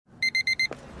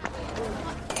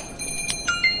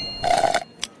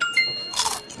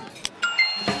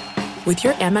With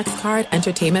your Amex card,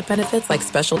 entertainment benefits like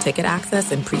special ticket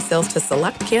access and pre-sales to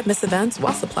select can't-miss events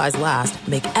while supplies last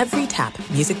make every tap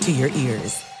music to your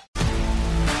ears.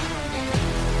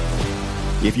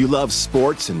 If you love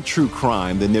sports and true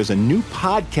crime, then there's a new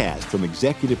podcast from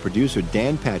executive producer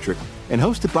Dan Patrick and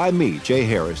hosted by me, Jay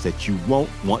Harris, that you won't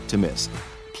want to miss.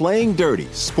 Playing Dirty: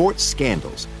 Sports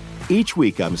Scandals. Each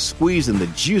week, I'm squeezing the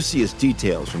juiciest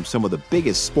details from some of the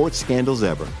biggest sports scandals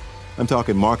ever. I'm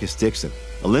talking Marcus Dixon,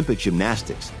 Olympic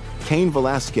gymnastics, Cain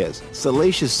Velasquez,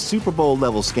 salacious Super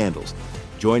Bowl-level scandals.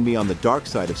 Join me on the dark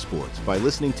side of sports by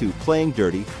listening to Playing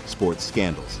Dirty: Sports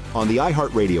Scandals on the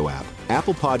iHeartRadio app,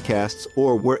 Apple Podcasts,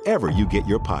 or wherever you get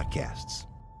your podcasts.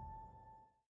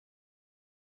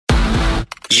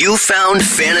 You found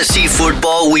Fantasy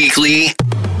Football Weekly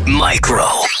Micro.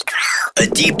 A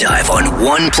deep dive on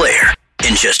one player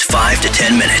in just 5 to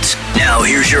 10 minutes. Now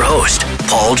here's your host,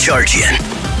 Paul Charchian.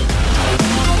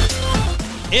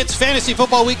 It's Fantasy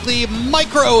Football Weekly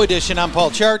Micro Edition. I'm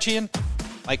Paul Charchian.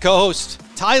 My co-host,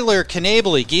 Tyler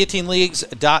Knabely,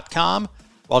 GuillotineLeagues.com.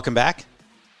 Welcome back.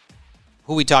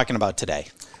 Who are we talking about today?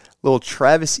 Little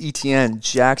Travis Etienne,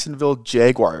 Jacksonville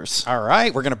Jaguars. All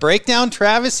right, we're going to break down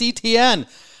Travis Etienne.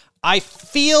 I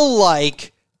feel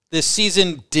like this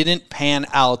season didn't pan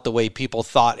out the way people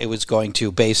thought it was going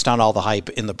to based on all the hype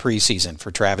in the preseason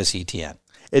for Travis Etienne.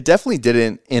 It definitely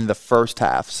didn't in the first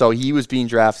half. So he was being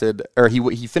drafted, or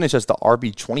he finished as the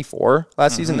RB24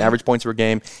 last season, average points per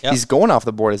game. Yep. He's going off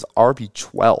the board as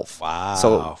RB12. Wow.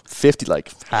 So 50,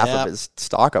 like half of his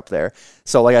stock up there.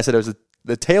 So like I said, it was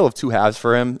the tale of two halves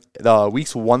for him. The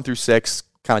weeks 1 through 6,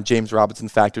 kind of James Robinson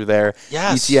factor there.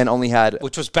 Yes. Etienne only had...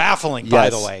 Which was baffling, by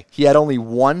the way. He had only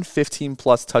one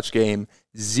 15-plus touch game,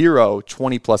 0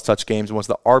 20-plus touch games, and was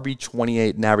the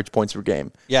RB28 in average points per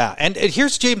game. Yeah, and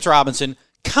here's James Robinson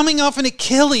coming off an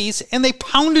Achilles, and they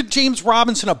pounded James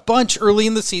Robinson a bunch early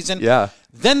in the season. Yeah.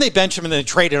 Then they benched him and then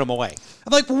traded him away.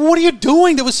 I'm like, what are you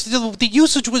doing? The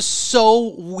usage was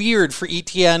so weird for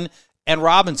Etienne and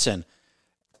Robinson.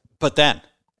 But then,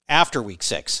 after week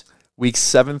 6... Weeks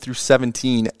 7 through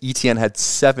 17, Etienne had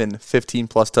 7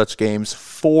 15-plus touch games,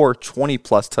 4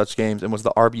 20-plus touch games, and was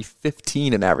the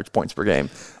RB15 in average points per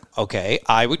game. Okay,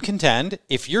 I would contend,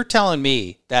 if you're telling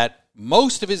me that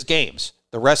most of his games,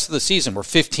 the rest of the season, were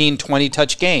 15,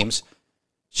 20-touch games,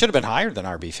 should have been higher than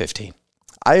RB15.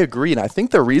 I agree, and I think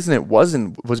the reason it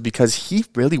wasn't was because he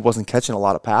really wasn't catching a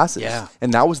lot of passes. Yeah.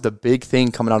 And that was the big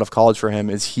thing coming out of college for him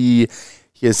is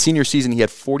his senior season, he had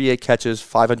 48 catches,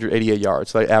 588 yards.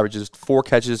 So that averages 4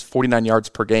 catches, 49 yards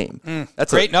per game.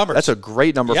 That's great numbers. That's a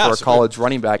great number for a college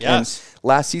running back. Yes. And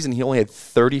last season, he only had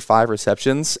 35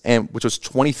 receptions, which was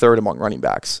 23rd among running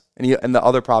backs. And the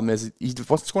other problem is he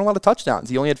wasn't scoring a lot of touchdowns.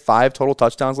 He only had 5 total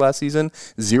touchdowns last season,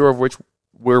 0 of which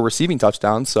were receiving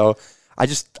touchdowns. So I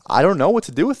don't know what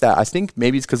to do with that. I think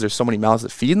maybe it's because there's so many mouths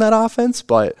that feed in that offense,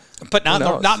 but not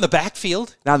in the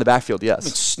backfield. Not in the backfield, yes. I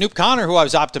mean, Snoop Connor, who I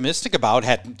was optimistic about,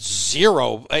 had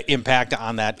 0 impact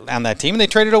on that team, and they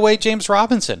traded away James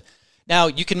Robinson. Now,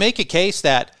 you can make a case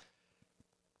that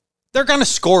they're going to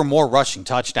score more rushing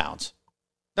touchdowns.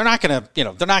 They're not going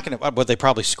to, but they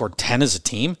probably scored 10 as a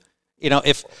team.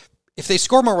 If they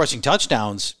score more rushing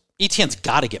touchdowns, Etienne's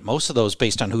got to get most of those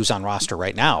based on who's on roster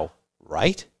right now,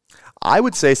 right? I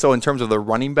would say so in terms of the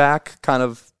running back kind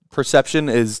of perception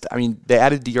they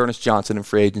added Dearness Johnson in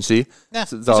free agency. Yeah,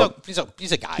 so he's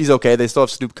a guy. He's okay. They still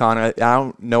have Snoop Connor. I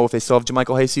don't know if they still have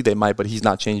JaMychal Hasty. They might, but he's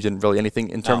not changing really anything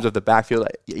in terms of the backfield.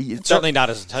 Certainly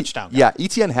not as a touchdown guy. Yeah,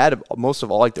 Etienne had most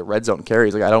of all the red zone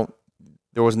carries.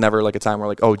 There was never a time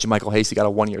where JaMychal Hasty got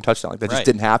a 1-year touchdown. That just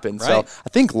didn't happen. Right. So I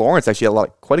think Lawrence actually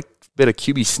had quite a bit of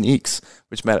QB sneaks,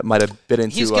 which might have bit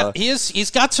into. He's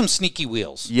got some sneaky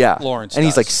wheels. Yeah, Lawrence, and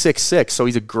does. He's 6'6", so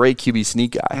he's a great QB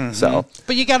sneak guy. Mm-hmm. So,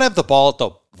 but you got to have the ball at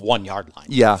the 1-yard line.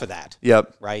 Yeah. For that.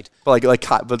 Yep. Right. But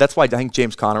but that's why I think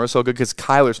James Conner is so good because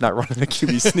Kyler's not running a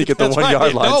QB sneak at the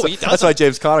 1-yard line. No, so he doesn't. That's why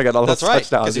James Conner got all those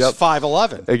touchdowns. Because he's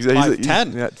 5'11",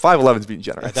 5'10". Yeah, 5'11" is being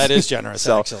generous. That is generous,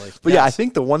 actually. But yeah, I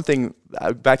think the one thing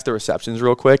back to the receptions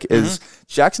real quick is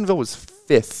Jacksonville was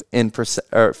fifth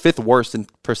worst in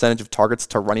percentage of targets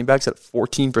to running backs at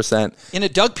 14%. In a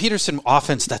Doug Peterson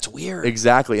offense, that's weird.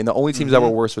 Exactly, and the only teams that were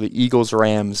worse were the Eagles,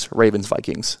 Rams, Ravens,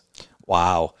 Vikings.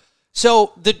 Wow.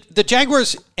 So the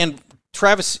Jaguars and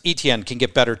Travis Etienne can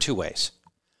get better 2 ways.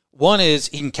 One is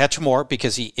he can catch more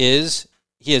because he is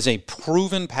a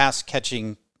proven pass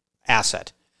catching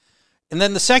asset. And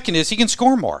then the second is he can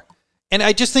score more. And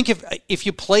I just think if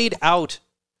you played out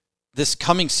this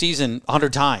coming season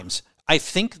 100 times, I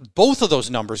think both of those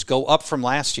numbers go up from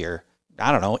last year,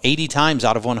 80 times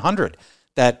out of 100,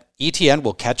 that Etienne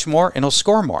will catch more and he'll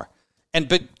score more.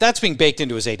 But that's being baked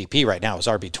into his ADP right now, is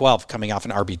RB12 coming off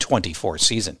an RB24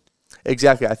 season.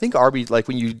 Exactly. I think RB, like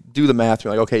when you do the math,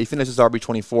 you're like, okay, he finishes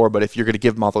RB24, but if you're going to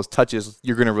give him all those touches,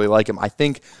 you're going to really like him. I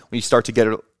think when you start to get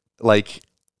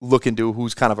look into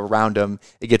who's kind of around him,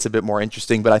 it gets a bit more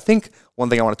interesting. But I think one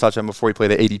thing I want to touch on before we play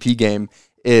the ADP game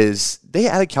is they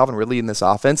added Calvin Ridley in this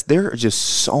offense. There are just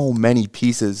so many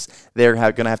pieces they're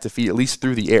going to have to feed, at least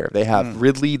through the air. They have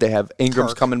Ridley, they have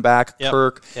Ingram's coming back,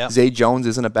 Kirk, Zay Jones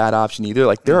isn't a bad option either.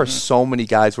 Like there are so many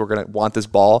guys who are going to want this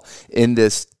ball in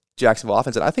this Jacksonville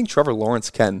offense, and I think Trevor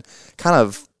Lawrence can kind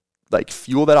of like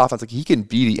fuel that offense. Like he can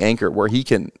be the anchor where he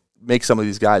can make some of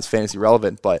these guys fantasy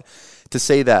relevant, but to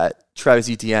say that Travis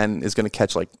Etienne is going to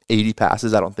catch like 80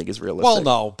 passes, I don't think is realistic. Well,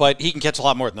 no, but he can catch a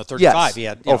lot more than the 35 yes. he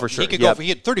had. For sure. He could go. He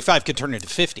had 35 could turn into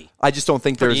 50. I just don't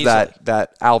think there's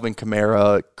that Alvin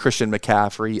Kamara, Christian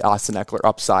McCaffrey, Austin Eckler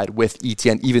upside with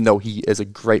Etienne, even though he is a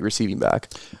great receiving back.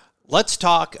 Let's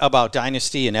talk about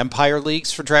Dynasty and Empire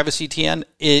leagues for Travis Etienne.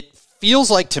 It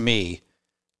feels like to me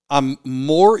I'm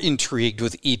more intrigued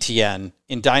with Etienne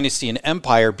in Dynasty and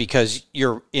Empire because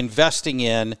you're investing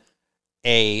in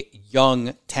a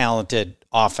young, talented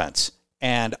offense.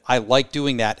 And I like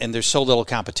doing that, and there's so little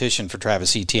competition for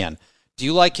Travis Etienne. Do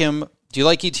you like him? Do you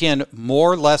like Etienne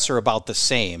more, less, or about the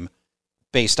same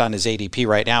based on his ADP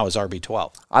right now as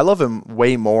RB12? I love him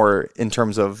way more in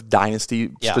terms of Dynasty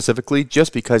specifically,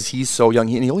 just because he's so young.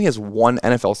 He only has one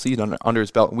NFL season under his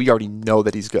belt, and we already know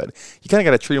that he's good. You kind of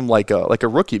got to treat him like a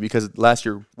rookie because last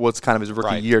year was kind of his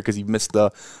rookie year because he missed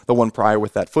the one prior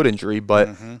with that foot injury. But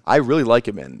I really like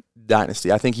him in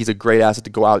Dynasty. I think he's a great asset to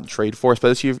go out and trade for,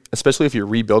 especially if you're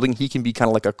rebuilding. He can be kind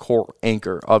of like a core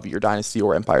anchor of your Dynasty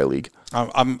or Empire League.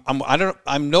 I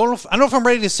don't know if I'm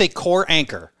ready to say core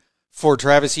anchor for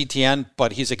Travis Etienne,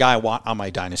 but he's a guy I want on my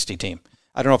Dynasty team.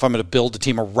 I don't know if I'm going to build a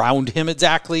team around him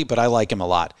exactly, but I like him a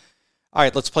lot. All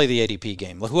right, let's play the ADP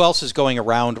game. Who else is going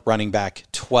around running back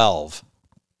 12?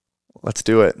 Let's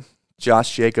do it.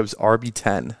 Josh Jacobs,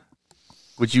 RB10.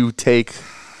 Would you take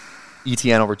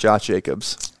Etienne over Josh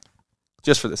Jacobs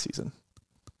just for this season?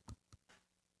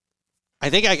 I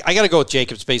think I got to go with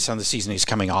Jacobs based on the season he's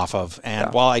coming off of.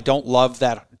 And while I don't love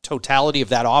that totality of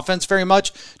that offense very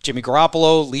much, Jimmy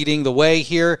Garoppolo leading the way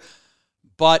here,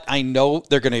 but I know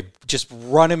they're going to just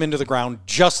run him into the ground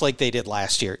just like they did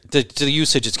last year. The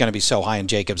usage is going to be so high in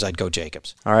Jacobs, I'd go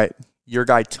Jacobs. All right. Your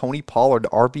guy, Tony Pollard,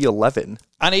 RB11.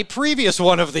 On a previous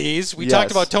one of these, we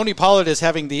talked about Tony Pollard as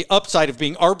having the upside of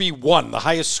being RB1, the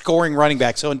highest scoring running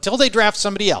back. So until they draft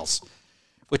somebody else,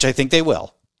 which I think they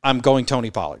will, I'm going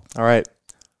Tony Pollard. All right.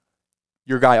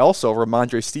 Your guy also,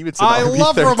 Ramondre Stevenson. I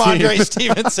love Ramondre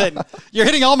Stevenson. You're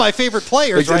hitting all my favorite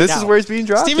players right now. This is where he's being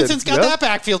drafted. Stevenson's got that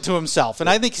backfield to himself, and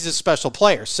I think he's a special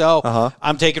player. So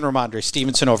I'm taking Ramondre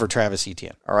Stevenson over Travis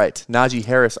Etienne. All right. Najee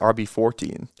Harris,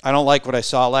 RB14. I don't like what I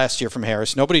saw last year from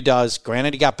Harris. Nobody does.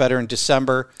 Granted, he got better in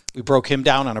December. We broke him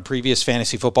down on a previous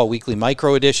Fantasy Football Weekly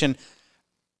micro edition.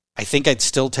 I think I'd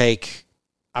still take...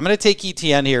 I'm going to take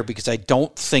Etienne here because I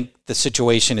don't think the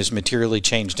situation is materially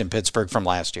changed in Pittsburgh from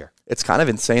last year. It's kind of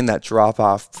insane that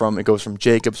drop-off it goes from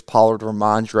Jacobs, Pollard,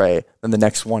 Ramondre, and the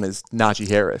next one is Najee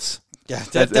Harris. Yeah,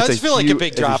 that does feel like a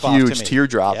big drop-off to me. Huge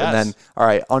teardrop. Yes. And then, all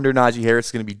right, under Najee Harris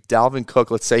is going to be Dalvin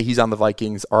Cook. Let's say he's on the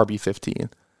Vikings,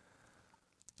 RB15.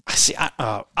 See,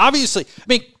 obviously,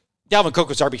 Dalvin Cook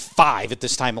was RB5 at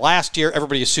this time last year.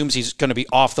 Everybody assumes he's going to be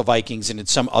off the Vikings and in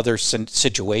some other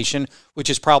situation, which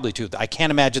is probably true. I can't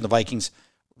imagine the Vikings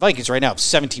right now have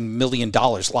 $17 million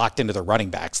locked into their running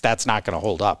backs. That's not going to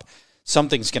hold up.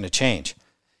 Something's going to change.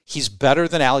 He's better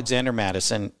than Alexander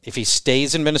Mattison. If he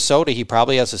stays in Minnesota, he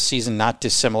probably has a season not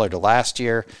dissimilar to last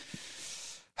year.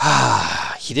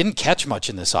 He didn't catch much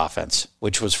in this offense,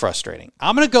 which was frustrating.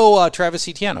 I'm going to go Travis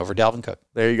Etienne over Dalvin Cook.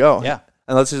 There you go. Yeah.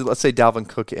 And let's say Dalvin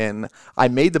Cook in. I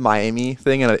made the Miami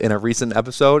thing in a recent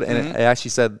episode, and I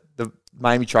actually said the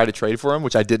Miami tried to trade for him,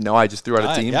 which I didn't know. I just threw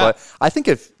out a team. But I think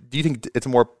do you think it's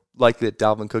more likely that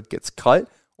Dalvin Cook gets cut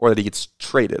or that he gets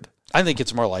traded? I think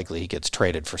it's more likely he gets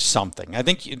traded for something. I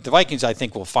think the Vikings,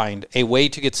 will find a way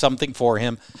to get something for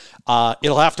him.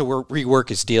 It'll have to rework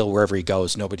his deal wherever he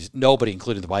goes. Nobody,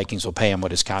 including the Vikings, will pay him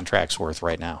what his contract's worth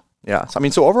right now. Yeah.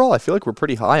 So overall, I feel like we're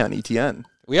pretty high on Etienne.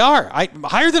 We are.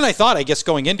 Higher than I thought, I guess,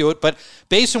 going into it. But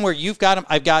based on where you've got him,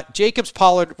 I've got Jacobs,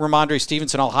 Pollard, Ramondre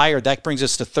Stevenson all higher. That brings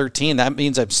us to 13. That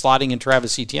means I'm slotting in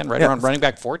Travis Etienne around running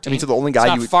back 14. So the only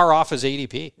guy it's not far off his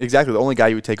ADP. Exactly. The only guy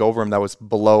you would take over him that was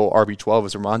below RB12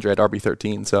 was Ramondre at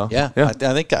RB13. So I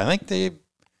think the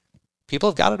people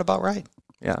have got it about right.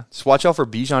 Yeah. Just watch out for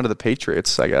Bijan to the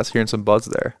Patriots, I guess. Hearing some buzz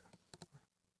there.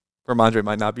 Ramondre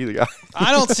might not be the guy.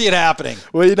 I don't see it happening.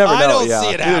 Well, you never know. I don't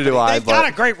see it happening. They've got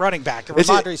a great running back,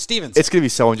 Ramondre Stevenson. It's going to be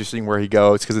so interesting where he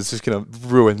goes because it's just going to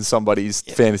ruin somebody's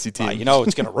fantasy team.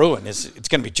 It's going to ruin. It's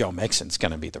going to be Joe Mixon's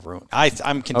going to be the ruin.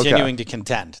 I'm continuing to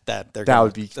contend that they're that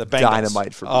would be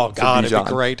dynamite for Oh, God, it'd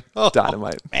be great. Oh,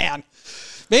 dynamite. Man.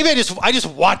 Maybe I just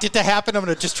want it to happen. I'm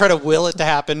going to just try to will it to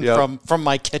happen from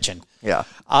my kitchen. Yeah.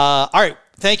 All right.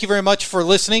 Thank you very much for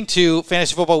listening to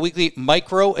Fantasy Football Weekly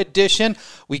Micro Edition.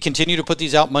 We continue to put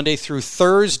these out Monday through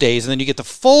Thursdays, and then you get the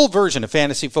full version of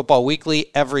Fantasy Football Weekly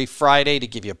every Friday to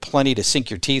give you plenty to sink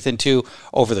your teeth into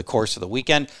over the course of the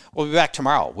weekend. We'll be back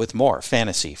tomorrow with more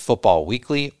Fantasy Football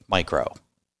Weekly Micro.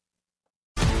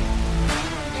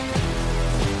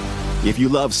 If you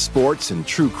love sports and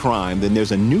true crime, then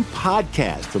there's a new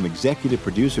podcast from executive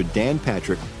producer Dan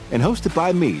Patrick and hosted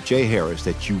by me, Jay Harris,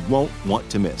 that you won't want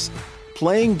to miss.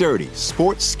 Playing Dirty: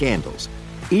 Sports Scandals.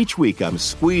 Each week, I'm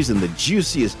squeezing the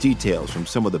juiciest details from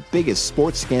some of the biggest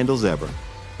sports scandals ever.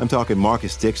 I'm talking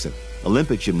Marcus Dixon,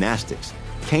 Olympic gymnastics,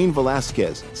 Cain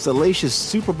Velasquez, salacious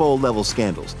Super Bowl-level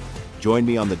scandals. Join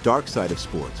me on the dark side of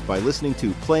sports by listening to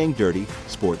Playing Dirty: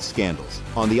 Sports Scandals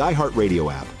on the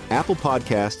iHeartRadio app, Apple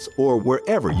Podcasts, or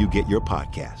wherever you get your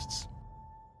podcasts.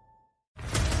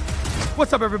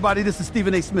 What's up, everybody? This is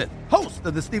Stephen A. Smith, host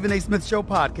of the Stephen A. Smith Show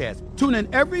podcast. Tune in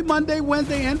every Monday,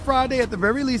 Wednesday, and Friday at the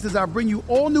very least as I bring you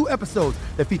all new episodes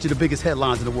that feature the biggest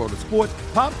headlines in the world of sports,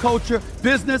 pop culture,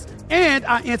 business, and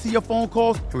I answer your phone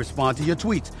calls and respond to your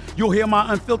tweets. You'll hear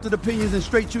my unfiltered opinions and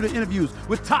straight-shooter interviews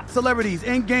with top celebrities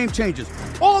and game changers.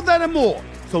 All that and more.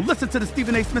 So listen to the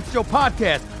Stephen A. Smith Show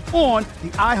podcast on the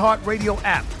iHeartRadio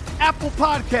app, Apple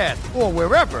Podcasts, or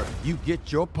wherever you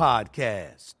get your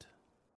podcasts.